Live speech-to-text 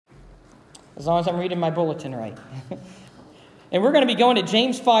as long as I'm reading my bulletin right. And we're going to be going to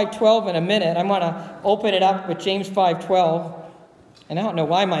James 5:12 in a minute. I'm going to open it up with James 5:12. And I don't know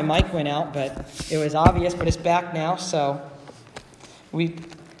why my mic went out, but it was obvious, but it's back now. So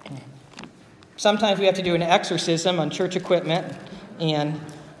sometimes we have to do an exorcism on church equipment. And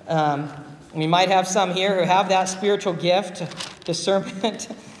we might have some here who have that spiritual gift, discernment.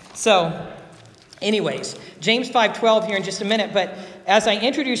 So anyways, James 5:12 here in just a minute. But as I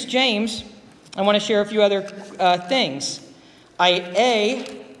introduce James, I want to share a few other things.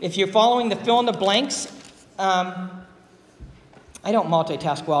 If you're following the fill in the blanks, I don't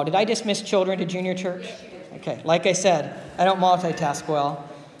multitask well. Did I dismiss children to junior church? Okay, like I said, I don't multitask well.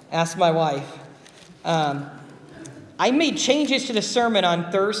 Ask my wife. I made changes to the sermon on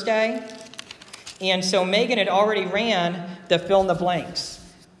Thursday, and so Megan had already ran the fill in the blanks.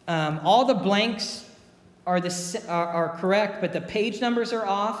 All the blanks are correct, but the page numbers are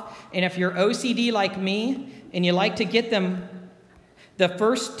off. And if you're OCD like me and you like to get them, the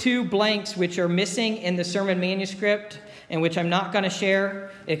first two blanks which are missing in the sermon manuscript, and which I'm not going to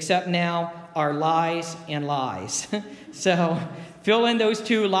share except now, are lies and lies. So fill in those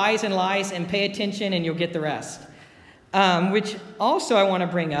two, lies, and pay attention, and you'll get the rest. Which also I want to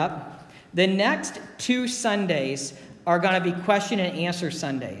bring up, the next 2 Sundays are going to be question and answer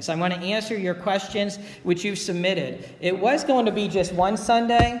Sundays. I'm going to answer your questions which you've submitted. It was going to be just one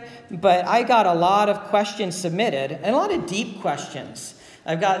Sunday, but I got a lot of questions submitted, and a lot of deep questions.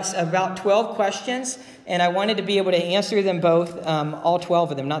 I've got about 12 questions, and I wanted to be able to answer them both, all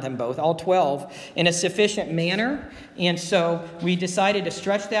 12 of them, not them both, all 12, in a sufficient manner. And so we decided to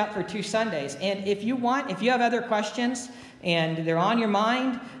stretch that for 2 Sundays. And if you have other questions, and they're on your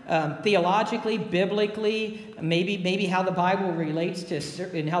mind, theologically, biblically, maybe how the Bible relates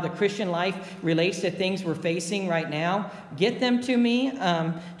to, and how the Christian life relates to things we're facing right now, get them to me.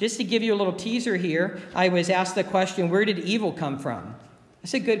 Just to give you a little teaser here, I was asked the question, where did evil come from?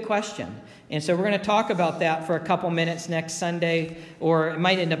 That's a good question. And so we're going to talk about that for a couple minutes next Sunday, or it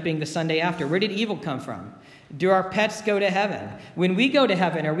might end up being the Sunday after. Where did evil come from? Do our pets go to heaven? When we go to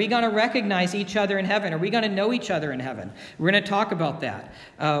heaven, are we going to recognize each other in heaven? Are we going to know each other in heaven? We're going to talk about that.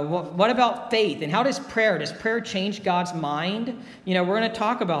 What about faith? And how does prayer change God's mind? We're going to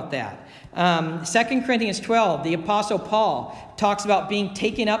talk about that. 2 Corinthians 12, the Apostle Paul talks about being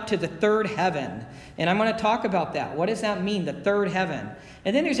taken up to the third heaven. And I'm going to talk about that. What does that mean, the third heaven?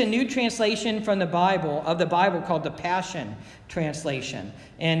 And then there's a new translation from the Bible called the Passion Translation.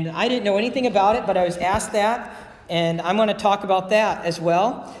 And I didn't know anything about it, but I was asked that, and I'm going to talk about that as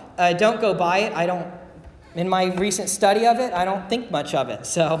well. Don't go by it. In my recent study of it, I don't think much of it.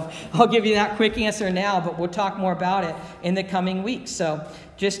 So I'll give you that quick answer now, but we'll talk more about it in the coming weeks. So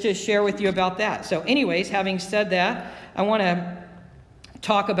just to share with you about that. So anyways, having said that, I want to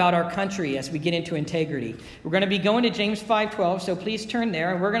talk about our country as we get into integrity. We're going to be going to James 5:12, so please turn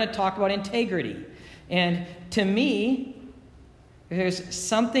there, and we're going to talk about integrity. And to me, there's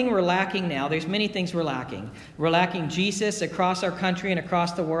something we're lacking now. There's many things we're lacking. We're lacking Jesus across our country and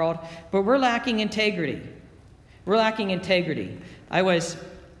across the world, but we're lacking integrity. We're lacking integrity. I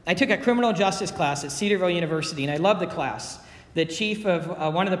took a criminal justice class at Cedarville University, and I loved the class. The chief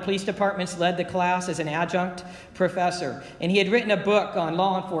of one of the police departments led the class as an adjunct professor. And he had written a book on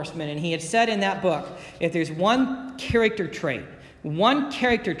law enforcement. And he had said in that book, if there's one character trait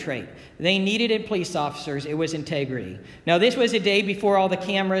they needed in police officers, it was integrity. Now, this was a day before all the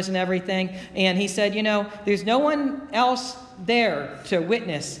cameras and everything. And he said, there's no one else there to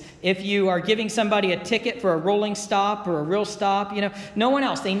witness if you are giving somebody a ticket for a rolling stop or a real stop. No one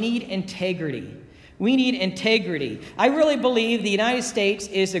else. They need integrity. We need integrity. I really believe the United States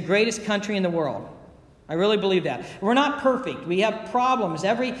is the greatest country in the world. I really believe that. We're not perfect. We have problems.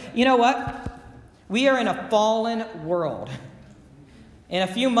 You know what? We are in a fallen world. In a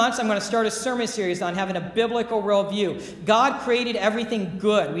few months, I'm going to start a sermon series on having a biblical worldview. God created everything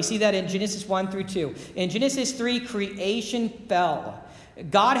good. We see that in Genesis 1-2. In Genesis 3, creation fell.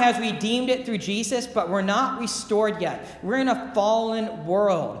 God has redeemed it through Jesus, but we're not restored yet. We're in a fallen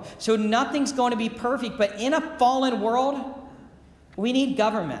world. So nothing's going to be perfect, but in a fallen world, we need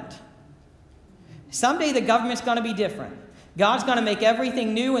government. Someday the government's going to be different. God's going to make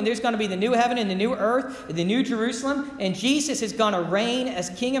everything new, and there's going to be the new heaven and the new earth, the new Jerusalem, and Jesus is going to reign as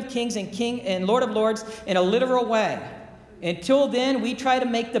King of Kings and Lord of Lords in a literal way. Until then, we try to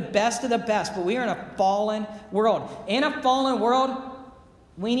make the best of the best, but we are in a fallen world. In a fallen world,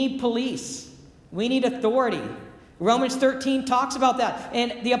 we need police. We need authority. Romans 13 talks about that.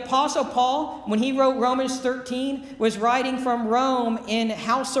 And the Apostle Paul, when he wrote Romans 13, was writing from Rome in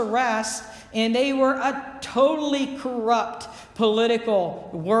house arrest And they were a totally corrupt political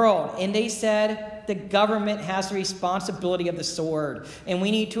world. And they said the government has the responsibility of the sword, and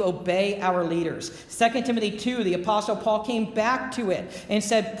we need to obey our leaders. 2 Timothy 2, the Apostle Paul came back to it and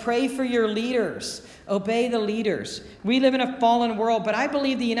said, pray for your leaders. Obey the leaders. We live in a fallen world, but I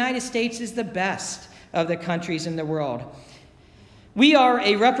believe the United States is the best of the countries in the world. We are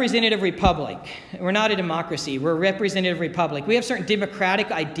a representative republic. We're not a democracy. We're a representative republic. We have certain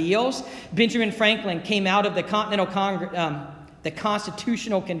democratic ideals. Benjamin Franklin came out of the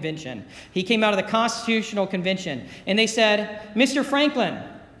Constitutional Convention. He came out of the Constitutional Convention, and they said, Mr. Franklin,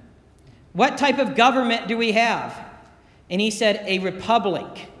 what type of government do we have? And he said, a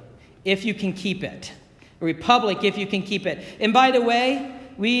republic, if you can keep it. A republic, if you can keep it. And by the way,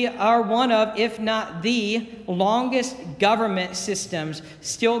 we are one of, if not the longest government systems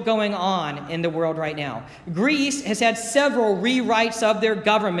still going on in the world right now. Greece has had several rewrites of their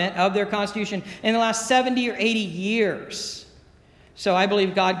government, of their constitution, in the last 70 or 80 years. So I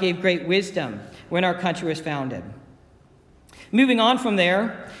believe God gave great wisdom when our country was founded. Moving on from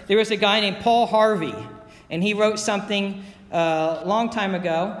there was a guy named Paul Harvey, and he wrote something a long time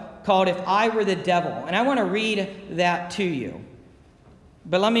ago called If I Were the Devil. And I want to read that to you.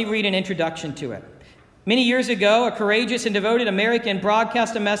 But let me read an introduction to it. Many years ago, a courageous and devoted American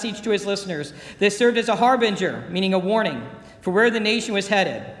broadcast a message to his listeners that served as a harbinger, meaning a warning, for where the nation was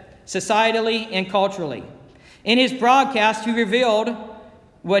headed, societally and culturally. In his broadcast, he revealed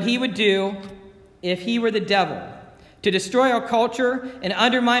what he would do if he were the devil, to destroy our culture and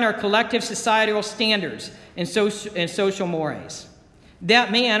undermine our collective societal standards and social mores.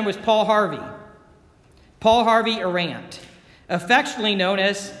 That man was Paul Harvey. Paul Harvey Arant, affectionately known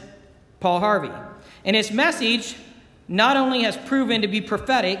as Paul Harvey. And his message not only has proven to be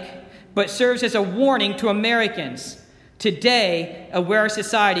prophetic, but serves as a warning to Americans today of where our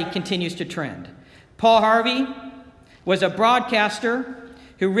society continues to trend. Paul Harvey was a broadcaster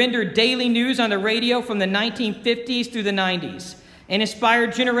who rendered daily news on the radio from the 1950s through the 90s and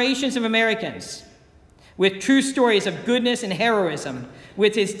inspired generations of Americans with true stories of goodness and heroism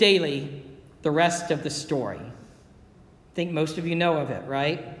with his daily The Rest of the Story. I think most of you know of it,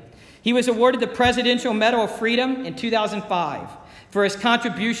 right? He was awarded the Presidential Medal of Freedom in 2005 for his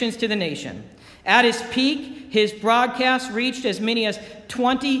contributions to the nation. At his peak, his broadcast reached as many as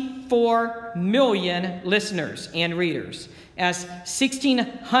 24 million listeners and readers, as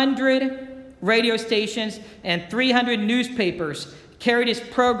 1,600 radio stations and 300 newspapers carried his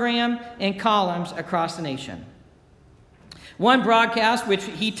program and columns across the nation. One broadcast, which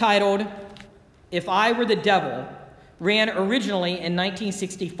he titled, If I Were the Devil, ran originally in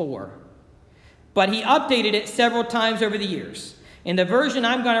 1964, but he updated it several times over the years. And the version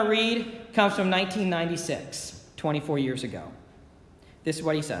I'm going to read comes from 1996, 24 years ago. This is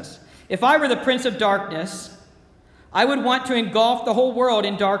what he says. If I were the Prince of Darkness, I would want to engulf the whole world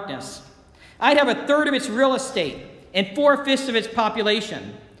in darkness. I'd have a third of its real estate and 4/5 of its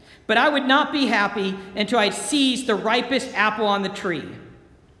population, but I would not be happy until I'd seized the ripest apple on the tree,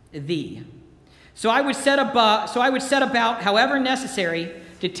 thee. So I would set about, however necessary,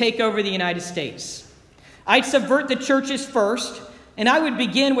 to take over the United States. I'd subvert the churches first, and I would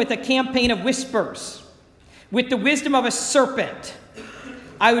begin with a campaign of whispers. With the wisdom of a serpent,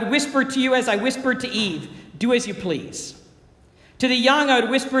 I would whisper to you as I whispered to Eve, do as you please. To the young, I would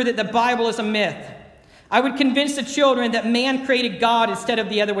whisper that the Bible is a myth. I would convince the children that man created God instead of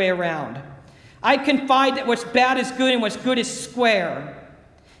the other way around. I'd confide that what's bad is good and what's good is square.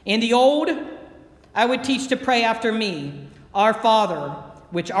 In the old, I would teach to pray after me, Our Father,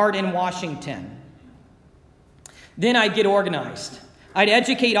 which art in Washington. Then I'd get organized. I'd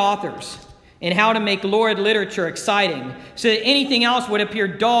educate authors in how to make lurid literature exciting so that anything else would appear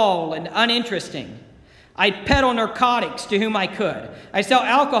dull and uninteresting. I'd peddle narcotics to whom I could. I'd sell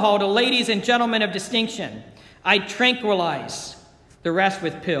alcohol to ladies and gentlemen of distinction. I'd tranquilize the rest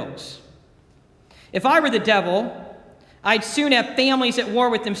with pills. If I were the devil, I'd soon have families at war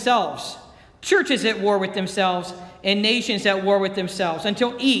with themselves, churches at war with themselves, and nations at war with themselves,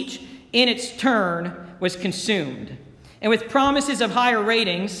 until each, in its turn, was consumed. And with promises of higher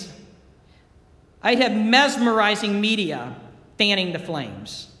ratings, I'd have mesmerizing media fanning the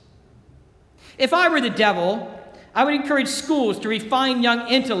flames. If I were the devil, I would encourage schools to refine young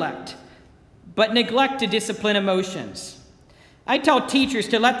intellect, but neglect to discipline emotions. I'd tell teachers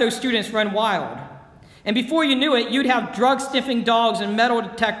to let those students run wild. And before you knew it, you'd have drug-sniffing dogs and metal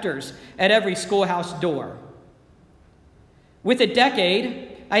detectors at every schoolhouse door. With a decade,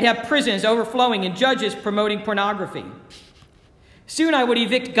 I'd have prisons overflowing and judges promoting pornography. Soon I would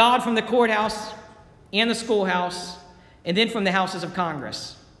evict God from the courthouse and the schoolhouse, and then from the houses of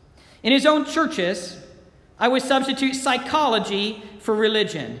Congress. In his own churches, I would substitute psychology for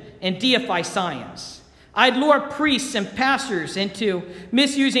religion and deify science. I'd lure priests and pastors into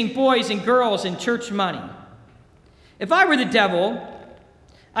misusing boys and girls and church money. If I were the devil,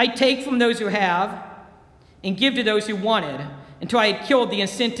 I'd take from those who have and give to those who wanted until I had killed the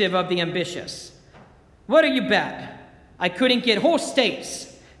incentive of the ambitious. What do you bet? I couldn't get whole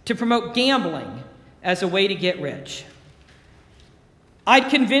states to promote gambling as a way to get rich. I'd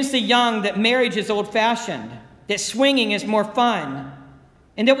convince the young that marriage is old-fashioned, that swinging is more fun,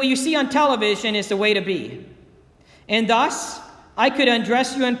 and that what you see on television is the way to be. And thus, I could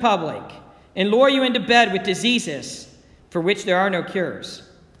undress you in public and lure you into bed with diseases for which there are no cures.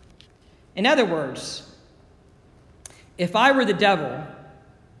 In other words, if I were the devil,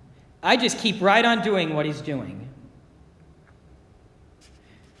 I'd just keep right on doing what he's doing.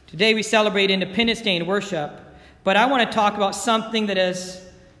 Today we celebrate Independence Day in worship, but I want to talk about something that has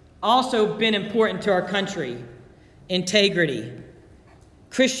also been important to our country: integrity,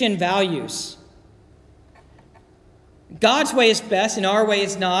 Christian values. God's way is best and our way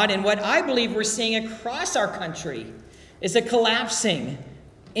is not, and what I believe we're seeing across our country is a collapsing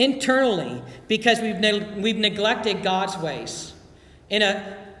internally because we've neglected God's ways. And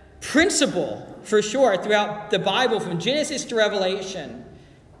a principle, for sure, throughout the Bible from Genesis to Revelation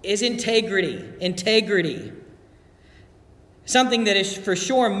is integrity. Integrity. Something that is for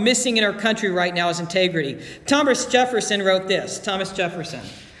sure missing in our country right now is integrity. Thomas Jefferson wrote this. Thomas Jefferson.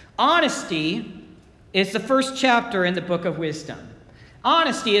 Honesty is the first chapter in the book of wisdom.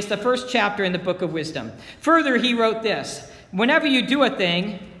 Honesty is the first chapter in the book of wisdom. Further, he wrote this. Whenever you do a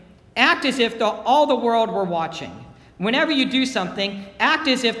thing, act as if all the world were watching. Whenever you do something, act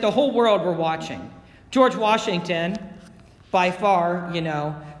as if the whole world were watching. George Washington, by far,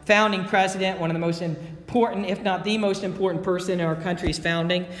 founding president, one of the most important, if not the most important person in our country's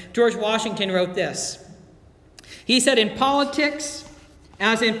founding, George Washington wrote this. He said, "In politics,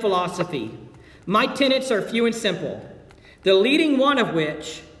 as in philosophy, my tenets are few and simple, the leading one of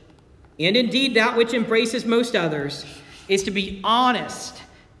which, and indeed that which embraces most others, is to be honest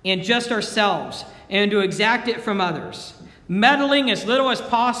in just ourselves and to exact it from others, meddling as little as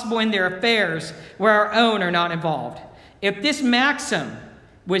possible in their affairs where our own are not involved. If this maxim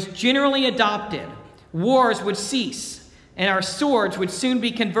was generally adopted, wars would cease, and our swords would soon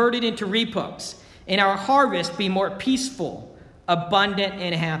be converted into reapers, and our harvest be more peaceful, abundant,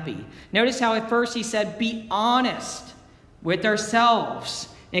 and happy." Notice how at first he said, be honest with ourselves,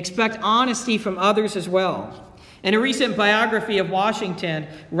 and expect honesty from others as well. In a recent biography of Washington,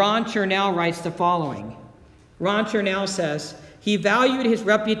 Ron Chernow writes the following. Ron Chernow says, he valued his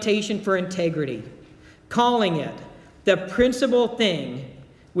reputation for integrity, calling it the principal thing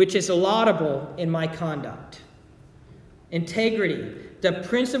which is laudable in my conduct. Integrity, the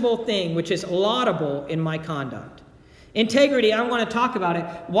principal thing which is laudable in my conduct. Integrity, I want to talk about it.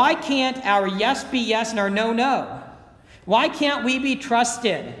 Why can't our yes be yes and our no, no? Why can't we be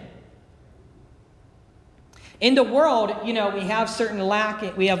trusted? In the world, we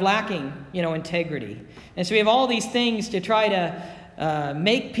have lacking, integrity. And so we have all these things to try to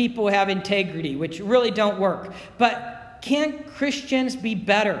make people have integrity, which really don't work. But can Christians be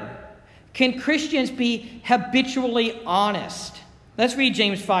better? Can Christians be habitually honest? Let's read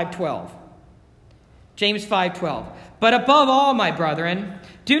James 5:12. James 5:12. But above all, my brethren,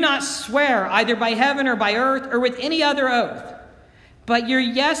 do not swear either by heaven or by earth or with any other oath. But your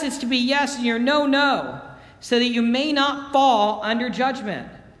yes is to be yes and your no, no, so that you may not fall under judgment.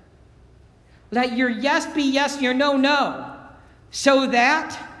 Let your yes be yes and your no, no, so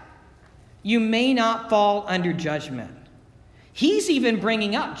that you may not fall under judgment. James is even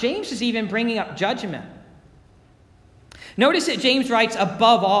bringing up judgment. Notice that James writes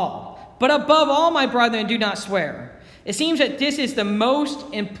above all. But above all, my brethren, do not swear. It seems that this is the most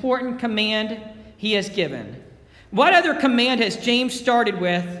important command he has given. What other command has James started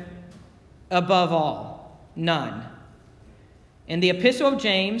with above all? None. In the epistle of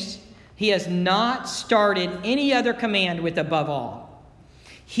James, he has not started any other command with above all.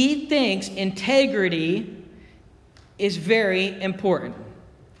 He thinks integrity is very important.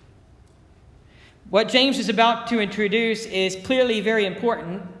 What James is about to introduce is clearly very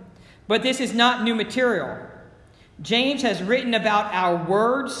important, but this is not new material. James has written about our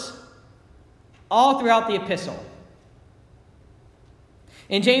words all throughout the epistle.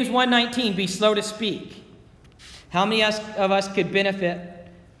 In James 1:19, be slow to speak. How many of us could benefit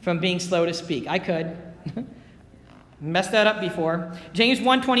from being slow to speak? I could. Messed that up before. James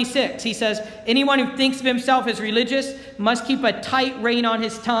 1:26, he says, anyone who thinks of himself as religious must keep a tight rein on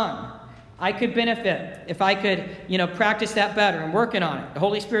his tongue. I could benefit if I could, practice that better. I'm working on it. The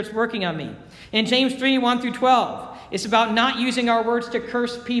Holy Spirit's working on me. In James 3, 1 through 12, it's about not using our words to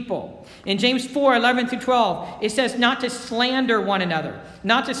curse people. In James 4, 11 through 12, it says not to slander one another.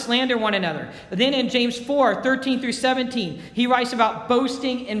 Not to slander one another. Then in James 4, 13 through 17, he writes about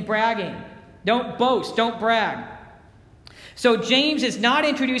boasting and bragging. Don't boast, don't brag. So James is not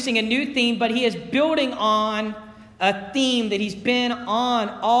introducing a new theme, but he is building on a theme that he's been on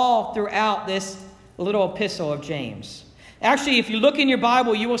all throughout this little epistle of James. Actually, if you look in your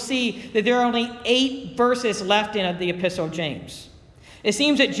Bible, you will see that there are only 8 verses left in the epistle of James. It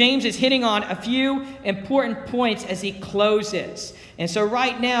seems that James is hitting on a few important points as he closes. And so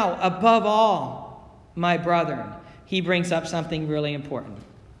right now, above all, my brethren, he brings up something really important.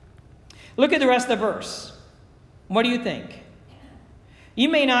 Look at the rest of the verse. What do you think? You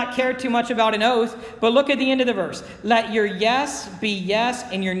may not care too much about an oath, but look at the end of the verse. Let your yes be yes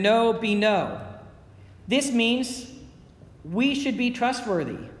and your no be no. This means we should be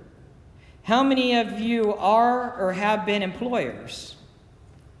trustworthy. How many of you are or have been employers?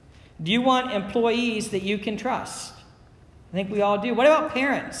 Do you want employees that you can trust? I think we all do. What about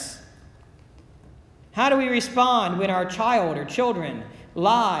parents? How do we respond when our child or children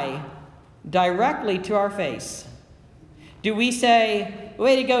lie directly to our face? Do we say,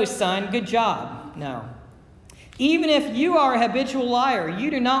 way to go, son, good job? No. Even if you are a habitual liar,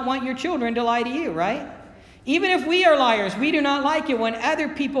 you do not want your children to lie to you, right? Even if we are liars, we do not like it when other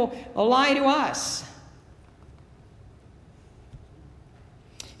people lie to us.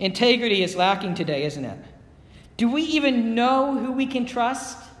 Integrity is lacking today, isn't it? Do we even know who we can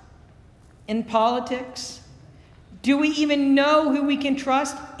trust in politics? Do we even know who we can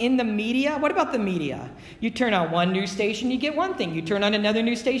trust in the media? What about the media? You turn on one news station, you get one thing. You turn on another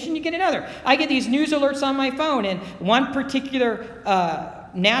news station, you get another. I get these news alerts on my phone, and one particular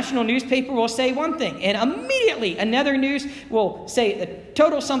national newspaper will say one thing, and immediately another news will say a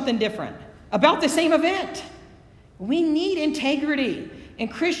total something different about the same event. We need integrity,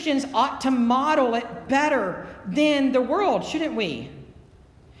 and Christians ought to model it better than the world, shouldn't we?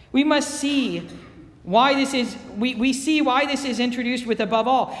 We must see why this is, we see why this is introduced with above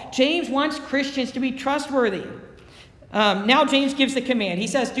all. James wants Christians to be trustworthy. Now James gives the command. He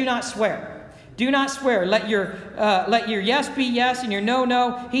says, do not swear. Do not swear. Let your yes be yes and your no,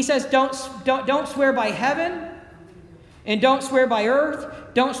 no. He says, don't swear by heaven and don't swear by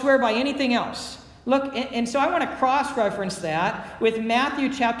earth. Don't swear by anything else. Look, and so I want to cross-reference that with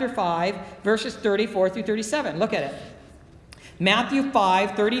Matthew chapter 5, verses 34 through 37. Look at it. Matthew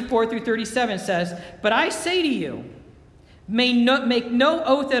 5, 34 through 37 says, but I say to you, make no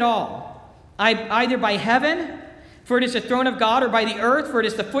oath at all, either by heaven, for it is the throne of God, or by the earth, for it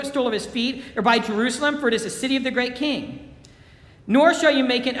is the footstool of his feet, or by Jerusalem, for it is the city of the great king. Nor shall you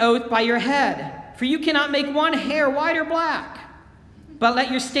make an oath by your head, for you cannot make one hair white or black. But let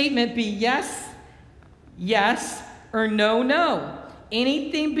your statement be yes, yes, or no, no.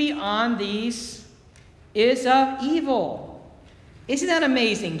 Anything beyond these is of evil. Isn't that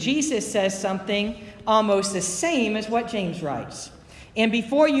amazing? Jesus says something almost the same as what James writes. And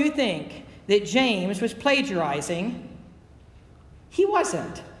before you think that James was plagiarizing, he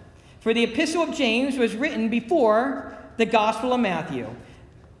wasn't. For the epistle of James was written before the Gospel of Matthew.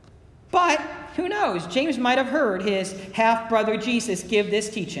 But who knows? James might have heard his half-brother Jesus give this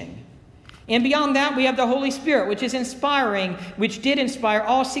teaching. And beyond that, we have the Holy Spirit, which is inspiring, which did inspire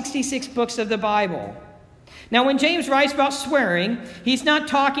all 66 books of the Bible. Now, when James writes about swearing, he's not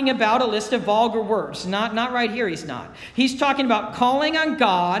talking about a list of vulgar words. Not right here, he's not. He's talking about calling on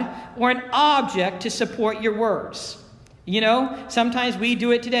God or an object to support your words. You know, sometimes we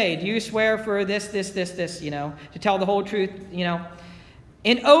do it today. Do you swear for this, to tell the whole truth,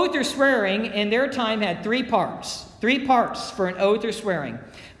 An oath or swearing in their time had 3 parts. 3 parts for an oath or swearing.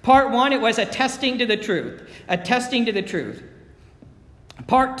 Part 1, it was attesting to the truth. Attesting to the truth.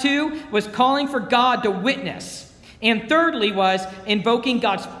 Part 2 was calling for God to witness. And thirdly was invoking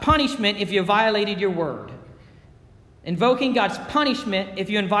God's punishment if you violated your word. Invoking God's punishment if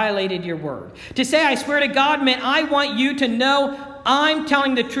you violated your word. To say I swear to God meant I want you to know I'm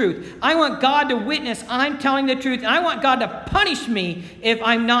telling the truth. I want God to witness I'm telling the truth. And I want God to punish me if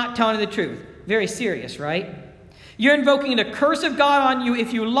I'm not telling the truth. Very serious, right? You're invoking the curse of God on you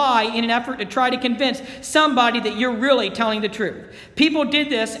if you lie in an effort to try to convince somebody that you're really telling the truth. People did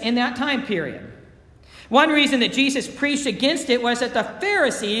this in that time period. One reason that Jesus preached against it was that the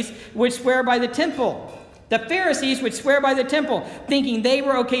Pharisees would swear by the temple. The Pharisees would swear by the temple, thinking they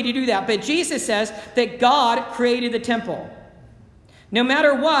were okay to do that. But Jesus says that God created the temple. No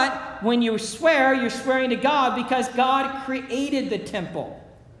matter what, when you swear, you're swearing to God because God created the temple.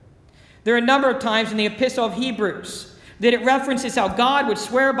 There are a number of times in the Epistle of Hebrews that it references how God would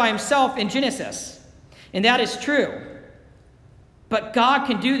swear by himself in Genesis. And that is true. But God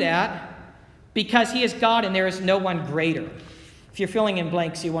can do that because he is God and there is no one greater. If you're filling in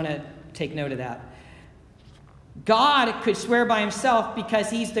blanks, you want to take note of that. God could swear by himself because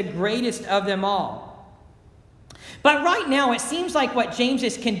he's the greatest of them all. But right now, it seems like what James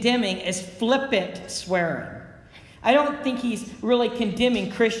is condemning is flippant swearing. I don't think he's really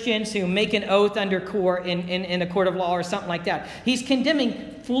condemning Christians who make an oath under court in a court of law or something like that. He's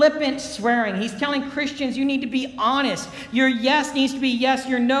condemning flippant swearing. He's telling Christians you need to be honest. Your yes needs to be yes,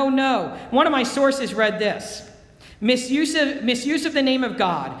 your no, no. One of my sources read this. Misuse of the name of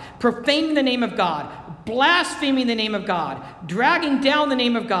God, profaning the name of God, blaspheming the name of God, dragging down the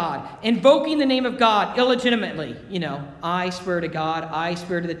name of God, invoking the name of God illegitimately. You know, I swear to God, I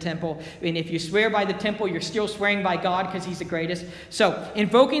swear to the temple. And if you swear by the temple, you're still swearing by God because he's the greatest. So,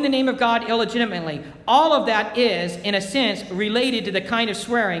 invoking the name of God illegitimately, all of that is, in a sense, related to the kind of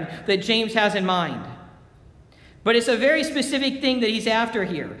swearing that James has in mind. But it's a very specific thing that he's after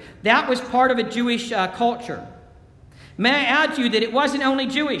here. That was part of a Jewish culture. May I add to you that it wasn't only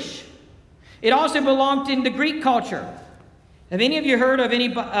Jewish. It also belonged in the Greek culture. Have any of you heard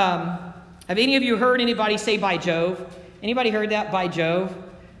anybody say by Jove? Anybody heard that, by Jove?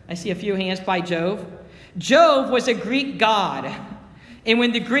 I see a few hands, by Jove. Jove was a Greek god. And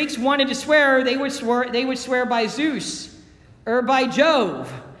when the Greeks wanted to swear, they would swear by Zeus or by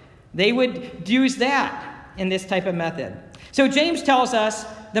Jove. They would use that in this type of method. So James tells us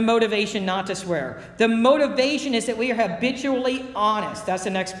the motivation not to swear. The motivation is that we are habitually honest. That's the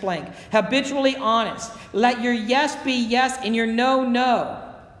next blank. Habitually honest. Let your yes be yes and your no, no.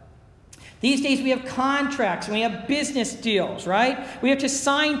 These days we have contracts and we have business deals, right? We have to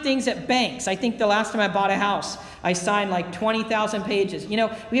sign things at banks. I think the last time I bought a house, I signed like 20,000 pages. You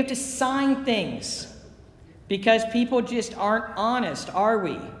know, we have to sign things because people just aren't honest, are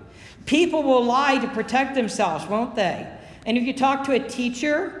we? People will lie to protect themselves, won't they? And if you talk to a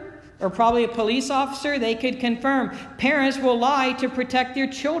teacher or probably a police officer, they could confirm parents will lie to protect their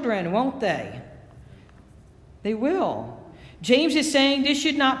children, won't they? They will. James is saying this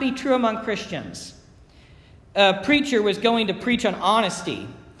should not be true among Christians. A preacher was going to preach on honesty,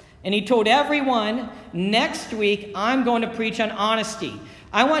 and he told everyone, next week I'm going to preach on honesty.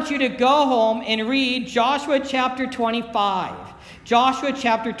 I want you to go home and read Joshua chapter 25. Joshua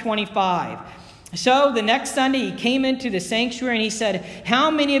chapter 25. So the next Sunday he came into the sanctuary and he said, how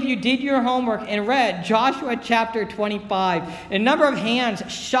many of you did your homework and read Joshua chapter 25? And a number of hands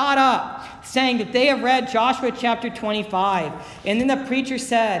shot up saying that they have read Joshua chapter 25. And then the preacher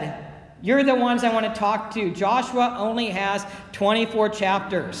said, you're the ones I want to talk to. Joshua only has 24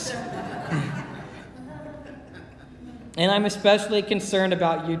 chapters. And I'm especially concerned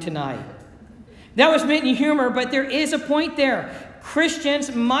about you tonight. That was meant in humor, but there is a point there.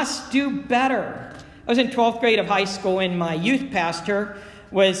 Christians must do better. I was in 12th grade of high school and my youth pastor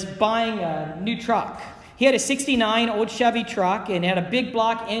was buying a new truck. He had a 69 old Chevy truck and had a big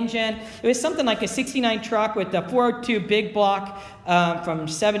block engine. It was something like a 69 truck with a 402 big block from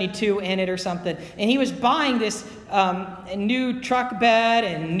 72 in it or something. And he was buying this new truck bed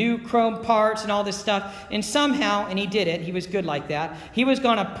and new chrome parts and all this stuff. And somehow, and he did it, he was good like that, he was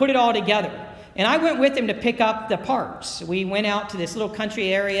going to put it all together. And I went with him to pick up the parts. We went out to this little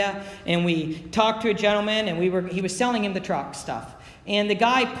country area and we talked to a gentleman and he was selling him the truck stuff. And the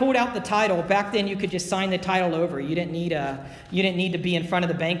guy pulled out the title. Back then you could just sign the title over. You didn't need to be in front of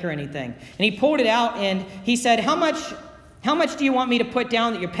the bank or anything. And he pulled it out and he said, How much do you want me to put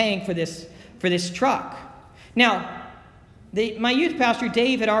down that you're paying for this truck? Now, my youth pastor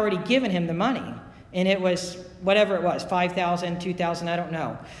Dave had already given him the money. And it was whatever it was, $5,000, $2,000, I don't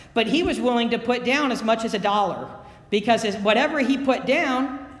know. But he was willing to put down as much as $1 because whatever he put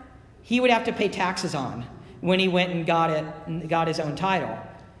down, he would have to pay taxes on when he went and got his own title.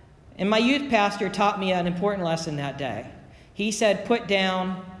 And my youth pastor taught me an important lesson that day. He said, put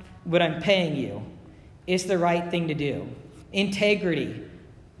down what I'm paying you. It's the right thing to do. Integrity.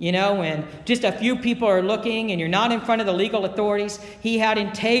 You know, when just a few people are looking and you're not in front of the legal authorities, he had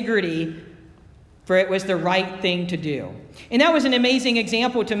integrity, for it was the right thing to do. And that was an amazing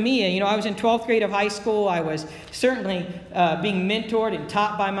example to me. You know, I was in 12th grade of high school. I was certainly being mentored and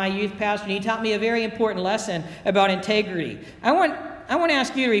taught by my youth pastor. And he taught me a very important lesson about integrity. I want to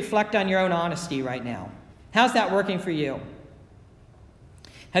ask you to reflect on your own honesty right now. How's that working for you?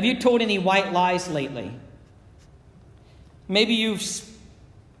 Have you told any white lies lately? Maybe you've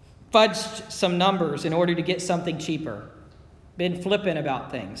fudged some numbers in order to get something cheaper. Been flippant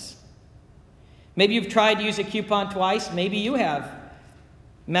about things. Maybe you've tried to use a coupon twice. Maybe you have.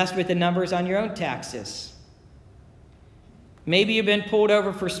 messed with the numbers on your own taxes. Maybe you've been pulled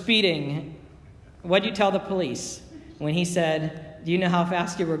over for speeding. What did you tell the police when he said, do you know how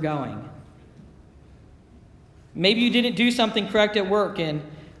fast you were going? Maybe you didn't do something correct at work, and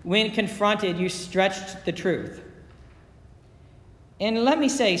when confronted, you stretched the truth. And let me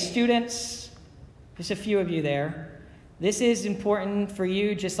say, students, there's a few of you there, this is important for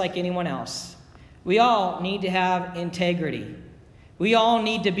you just like anyone else. We all need to have integrity. We all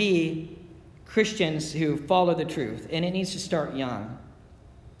need to be Christians who follow the truth, and it needs to start young.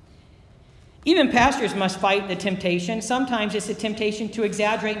 Even pastors must fight the temptation. Sometimes it's a temptation to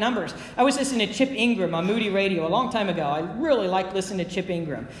exaggerate numbers. I was listening to Chip Ingram on Moody Radio a long time ago. I really liked listening to Chip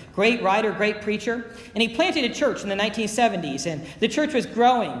Ingram. Great writer, great preacher. And he planted a church in the 1970s, and the church was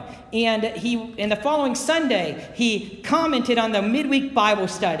growing. And in the following Sunday, he commented on the midweek Bible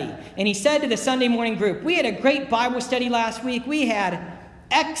study. And he said to the Sunday morning group, we had a great Bible study last week. We had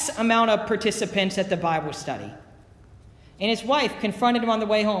X amount of participants at the Bible study. And his wife confronted him on the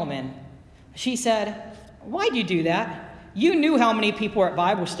way home, and she said, why'd you do that? You knew how many people were at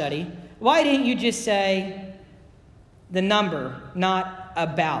Bible study. Why didn't you just say the number, not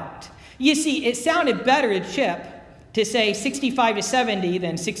about? You see, it sounded better to Chip to say 65 to 70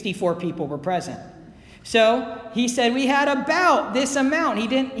 than 64 people were present. So he said we had about this amount.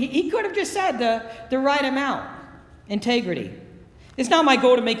 He could have just said the right amount. Integrity. It's not my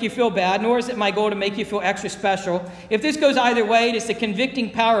goal to make you feel bad, nor is it my goal to make you feel extra special. If this goes either way, it is the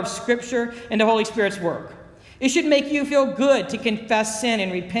convicting power of Scripture and the Holy Spirit's work. It should make you feel good to confess sin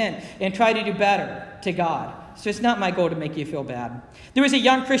and repent and try to do better to God. So it's not my goal to make you feel bad. There was a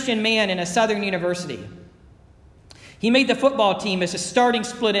young Christian man in a southern university. He made the football team as a starting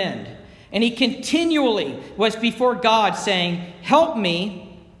split end. And he continually was before God saying, help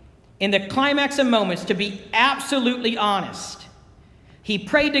me in the climax of moments to be absolutely honest. He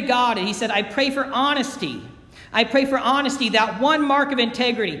prayed to God and he said, I pray for honesty. I pray for honesty, that one mark of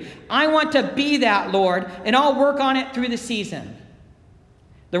integrity. I want to be that, Lord, and I'll work on it through the season.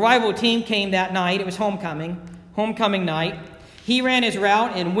 The rival team came that night. It was homecoming night. He ran his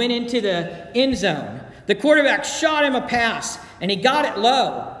route and went into the end zone. The quarterback shot him a pass, and he got it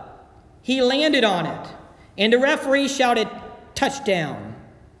low. He landed on it, and the referee shouted, touchdown,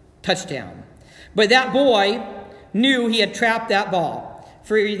 touchdown. But that boy knew he had trapped that ball.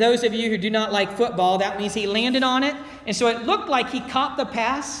 For those of you who do not like football, that means he landed on it. And so it looked like he caught the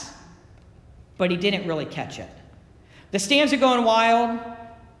pass, but he didn't really catch it. The stands are going wild.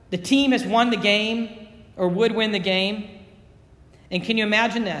 The team has won the game, or would win the game. And can you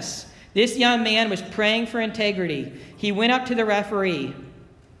imagine this? This young man was praying for integrity. He went up to the referee,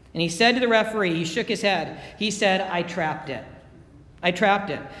 and he said to the referee, he shook his head. He said, I trapped it. I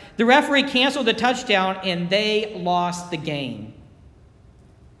trapped it. The referee canceled the touchdown, and they lost the game.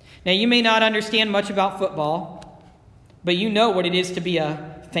 Now, you may not understand much about football, but you know what it is to be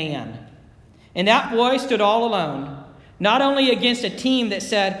a fan. And that boy stood all alone, not only against a team that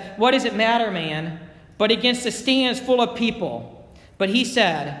said, what does it matter, man, but against the stands full of people. But he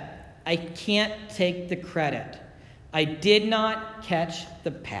said, I can't take the credit. I did not catch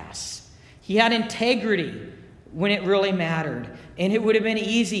the pass. He had integrity when it really mattered, and it would have been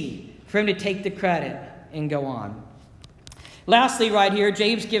easy for him to take the credit and go on. Lastly, right here,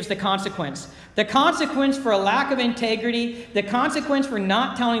 James gives the consequence. The consequence for a lack of integrity, the consequence for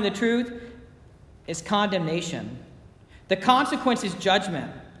not telling the truth is condemnation. The consequence is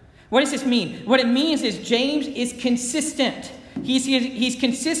judgment. What does this mean? What it means is James is consistent. He's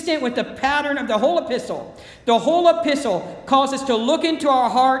consistent with the pattern of the whole epistle. The whole epistle calls us to look into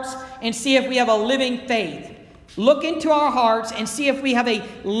our hearts and see if we have a living faith. Look into our hearts and see if we have a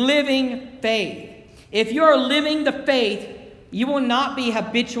living faith. If you're living the faith, you will not be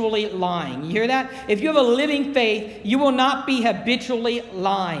habitually lying. You hear that? If you have a living faith, you will not be habitually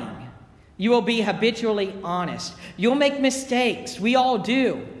lying. You will be habitually honest. You'll make mistakes. We all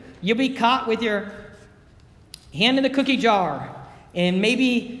do. You'll be caught with your hand in the cookie jar and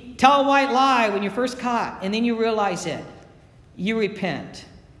maybe tell a white lie when you're first caught, and then you realize it. You repent.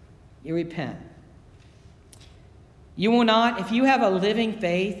 You repent. You will not, if you have a living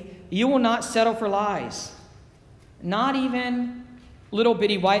faith, you will not settle for lies. Not even little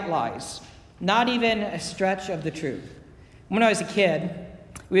bitty white lies. Not even a stretch of the truth. When I was a kid,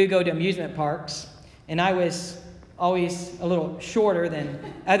 we would go to amusement parks, and I was always a little shorter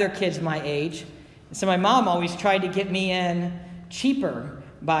than other kids my age. So my mom always tried to get me in cheaper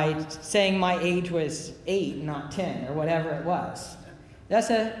by saying my age was 8, not 10, or whatever it was.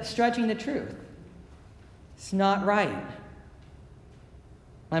 That's stretching the truth. It's not right.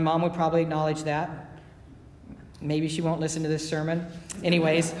 My mom would probably acknowledge that. Maybe she won't listen to this sermon.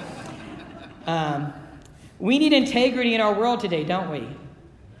 Anyways, we need integrity in our world today, don't we?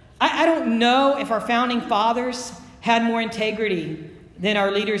 I don't know if our founding fathers had more integrity than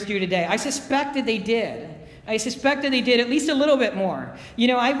our leaders do today. I suspect that they did. I suspect that they did at least a little bit more. You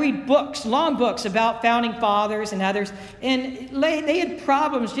know, I read books, long books about founding fathers and others, and they had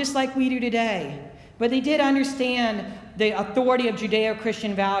problems just like we do today. But they did understand the authority of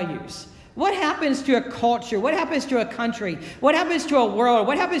Judeo-Christian values. What happens to a culture? What happens to a country? What happens to a world?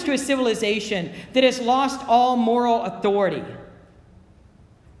 What happens to a civilization that has lost all moral authority?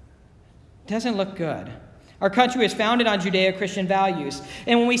 Doesn't look good. Our country was founded on Judeo-Christian values.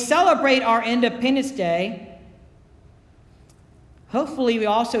 And when we celebrate our Independence Day, hopefully we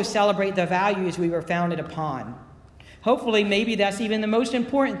also celebrate the values we were founded upon. Hopefully, maybe that's even the most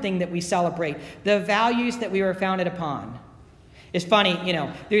important thing that we celebrate, the values that we were founded upon. It's funny, you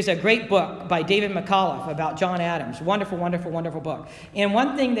know, there's a great book by David McAuliffe about John Adams. Wonderful, wonderful, wonderful book. And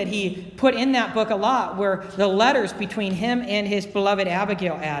one thing that he put in that book a lot were the letters between him and his beloved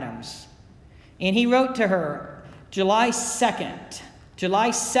Abigail Adams. And he wrote to her, July 2nd. July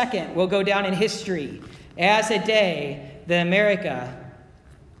 2nd will go down in history as a day that America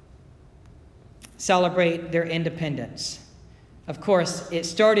celebrate their independence. Of course, it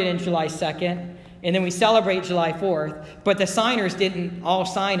started in July 2nd, and then we celebrate July 4th, but the signers didn't all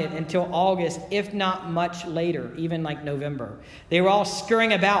sign it until August, if not much later, even like November. They were all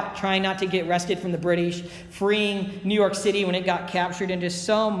scurrying about, trying not to get arrested from the British, freeing New York City when it got captured, and just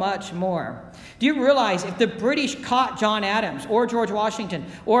so much more. Do you realize if the British caught John Adams or George Washington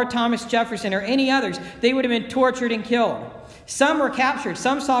or Thomas Jefferson or any others, they would have been tortured and killed? Some were captured,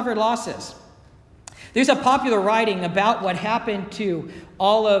 some suffered losses. There's a popular writing about what happened to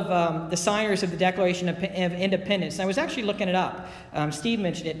all of the signers of the Declaration of Independence. And I was actually looking it up. Steve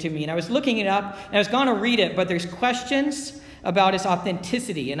mentioned it to me, and I was looking it up, and I was going to read it, but there's questions about its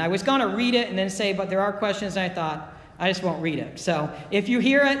authenticity. And I was going to read it and then say, but there are questions, and I thought, I just won't read it. So if you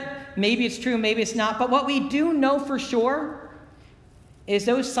hear it, maybe it's true, maybe it's not. But what we do know for sure is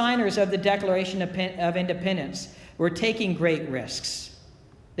those signers of the Declaration of Independence were taking great risks.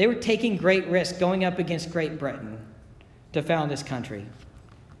 They were taking great risks going up against Great Britain to found this country.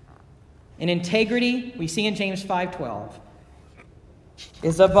 And integrity, we see in James 5:12,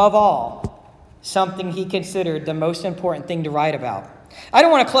 is above all something he considered the most important thing to write about. I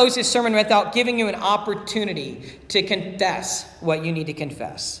don't want to close this sermon without giving you an opportunity to confess what you need to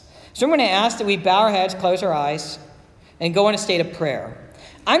confess. So I'm going to ask that we bow our heads, close our eyes, and go in a state of prayer.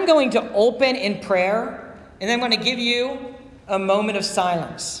 I'm going to open in prayer, and then I'm going to give you a moment of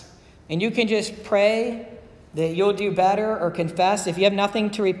silence. And you can just pray that you'll do better or confess. If you have nothing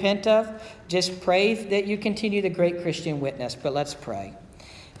to repent of, just pray that you continue the great Christian witness. But let's pray.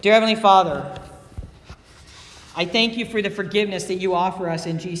 Dear Heavenly Father, I thank you for the forgiveness that you offer us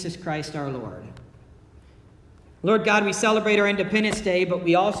in Jesus Christ our Lord. Lord God, we celebrate our Independence Day, but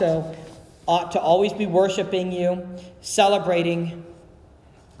we also ought to always be worshiping you, celebrating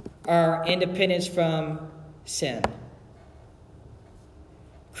our independence from sin.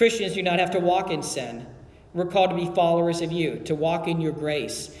 Christians do not have to walk in sin. We're called to be followers of you, to walk in your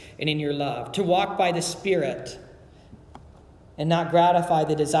grace and in your love, to walk by the Spirit and not gratify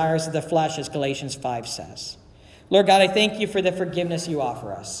the desires of the flesh, as Galatians 5 says. Lord God, I thank you for the forgiveness you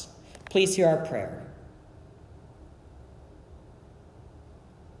offer us. Please hear our prayer.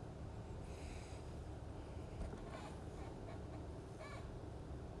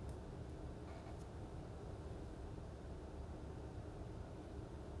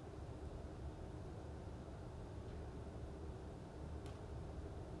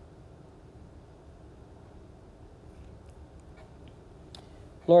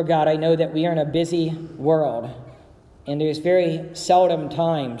 Lord God, I know that we are in a busy world, and there's very seldom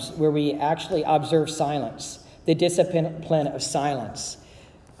times where we actually observe silence, the discipline of silence.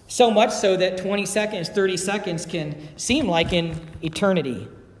 So much so that 20 seconds, 30 seconds can seem like an eternity.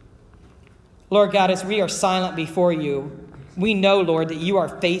 Lord God, as we are silent before you, we know, Lord, that you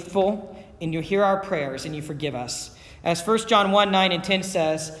are faithful and you hear our prayers and you forgive us. As 1 John 1, 9 and 10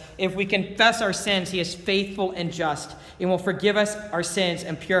 says, if we confess our sins, he is faithful and just and will forgive us our sins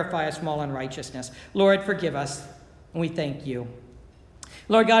and purify us from all unrighteousness. Lord, forgive us, and we thank you.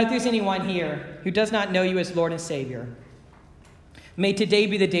 Lord God, if there's anyone here who does not know you as Lord and Savior, may today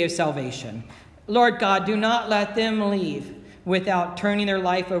be the day of salvation. Lord God, do not let them leave without turning their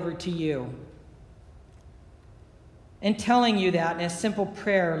life over to you and telling you that in a simple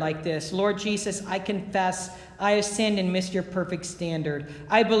prayer like this. Lord Jesus, I confess I have sinned and missed your perfect standard.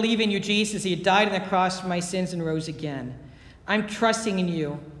 I believe in you, Jesus. You died on the cross for my sins and rose again. I'm trusting in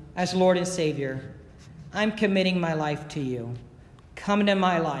you as Lord and Savior. I'm committing my life to you. Come into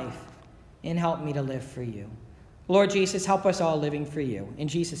my life and help me to live for you. Lord Jesus, help us all living for you. In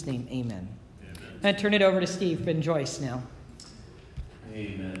Jesus' name, amen. I turn it over to Steve and Joyce now.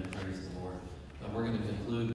 Amen.